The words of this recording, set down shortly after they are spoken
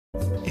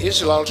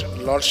is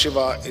Lord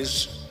Shiva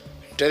is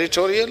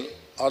territorial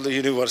or the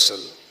universal?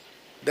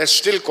 That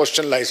still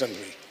question lies on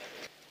me.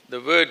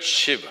 The word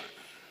Shiva,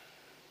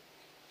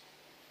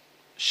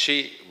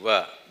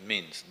 Shiva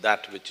means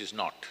that which is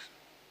not.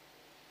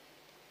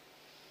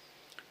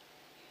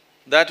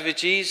 That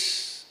which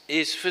is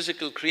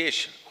physical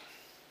creation.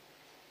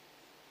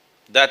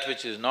 That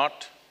which is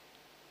not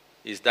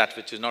that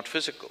which is not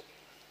physical.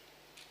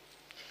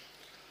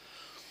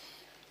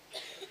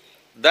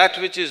 That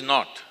which is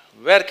not,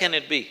 where can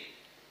it be?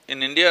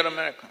 In India or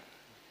America?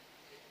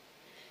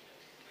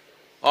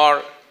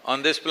 Or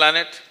on this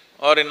planet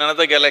or in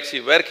another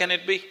galaxy, where can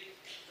it be?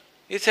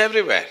 It's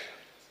everywhere.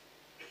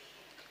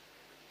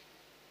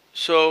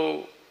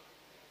 So,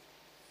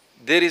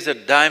 there is a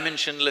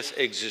dimensionless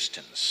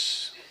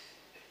existence.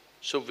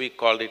 So we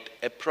called it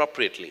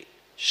appropriately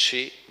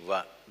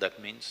Shiva,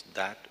 that means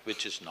that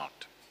which is not.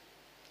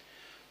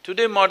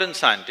 Today modern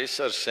scientists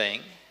are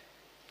saying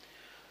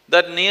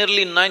that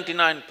nearly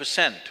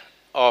 99%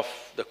 of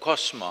the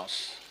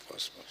cosmos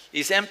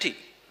is empty.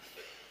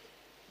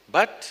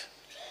 But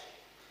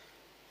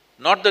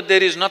not that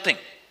there is nothing,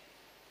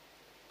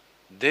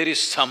 there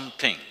is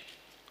something,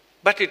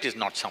 but it is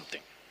not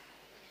something.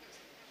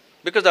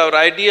 Because our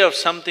idea of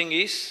something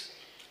is,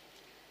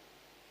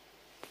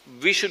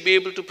 we should be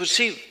able to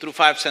perceive through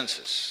five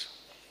senses.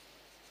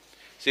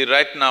 See,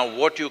 right now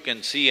what you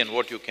can see and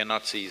what you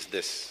cannot see is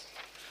this.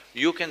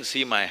 You can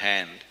see my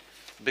hand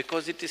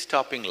because it is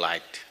stopping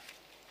light.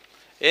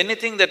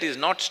 Anything that is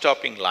not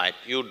stopping light,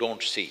 you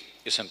don't see,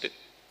 isn't it?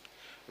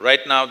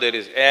 Right now there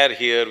is air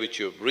here which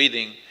you're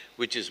breathing,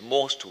 which is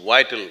most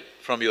vital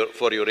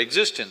for your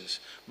existence,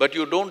 but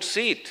you don't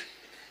see it.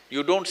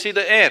 You don't see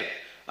the air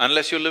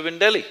unless you live in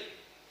Delhi.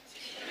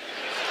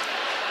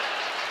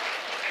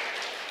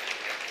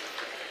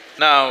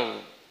 Now,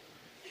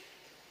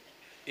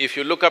 if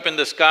you look up in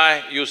the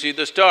sky, you see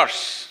the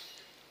stars.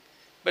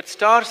 But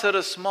stars are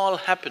a small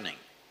happening.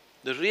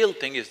 The real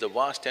thing is the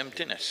vast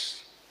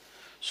emptiness.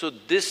 So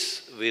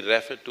this we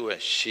refer to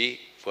as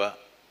Shiva,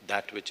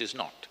 that which is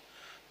not.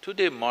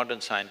 Today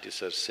modern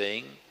scientists are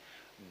saying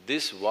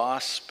this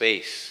vast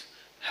space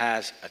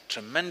has a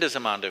tremendous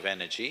amount of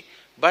energy,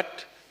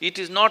 but it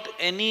is not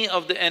any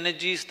of the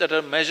energies that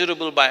are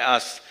measurable by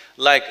us,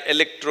 like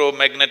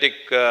electromagnetic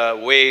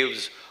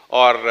waves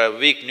or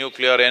weak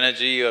nuclear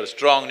energy or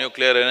strong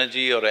nuclear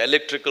energy or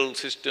electrical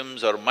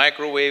systems or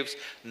microwaves,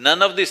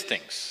 none of these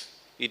things.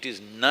 It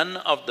is none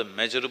of the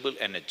measurable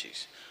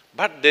energies.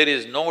 But there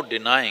is no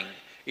denying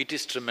it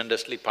is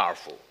tremendously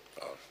powerful.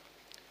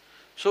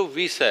 So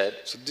we said,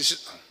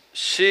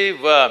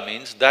 Shiva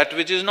means that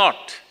which is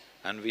not,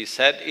 and we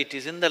said it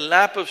is in the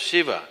lap of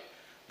Shiva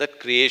that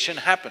creation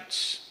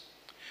happens.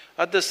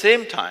 At the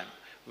same time,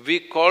 we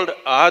called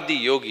Adi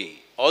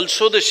Yogi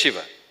also the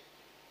Shiva,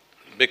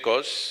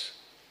 because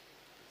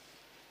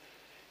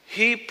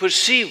he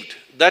perceived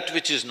that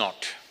which is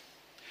not.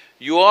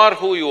 You are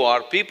who you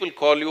are, people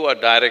call you a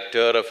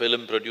director, a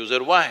film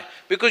producer, why?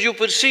 Because you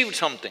perceived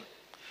something.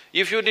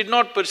 If you did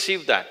not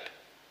perceive that,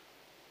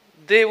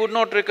 they would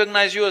not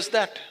recognize you as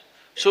that.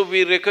 So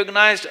we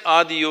recognized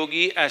Adi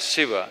Yogi as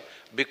Shiva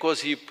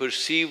because he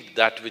perceived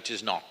that which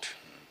is not.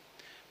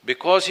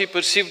 Because he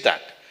perceived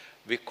that,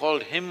 we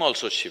called him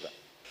also Shiva.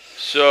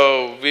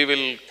 So we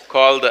will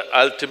call the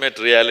ultimate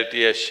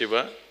reality as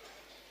Shiva,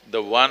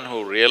 the one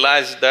who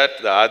realized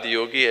that, the Adi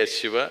Yogi, as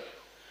Shiva.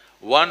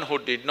 One who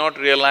did not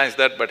realize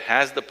that but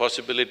has the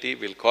possibility,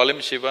 we'll call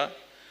him Shiva.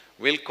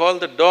 We'll call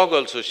the dog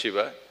also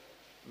Shiva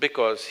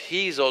because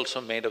he is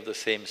also made of the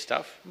same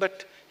stuff,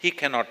 but he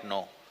cannot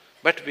know.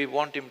 But we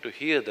want him to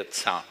hear that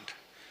sound.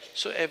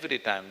 So every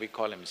time we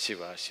call him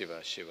Shiva,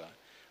 Shiva, Shiva,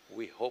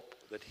 we hope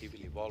that he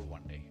will evolve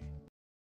one day.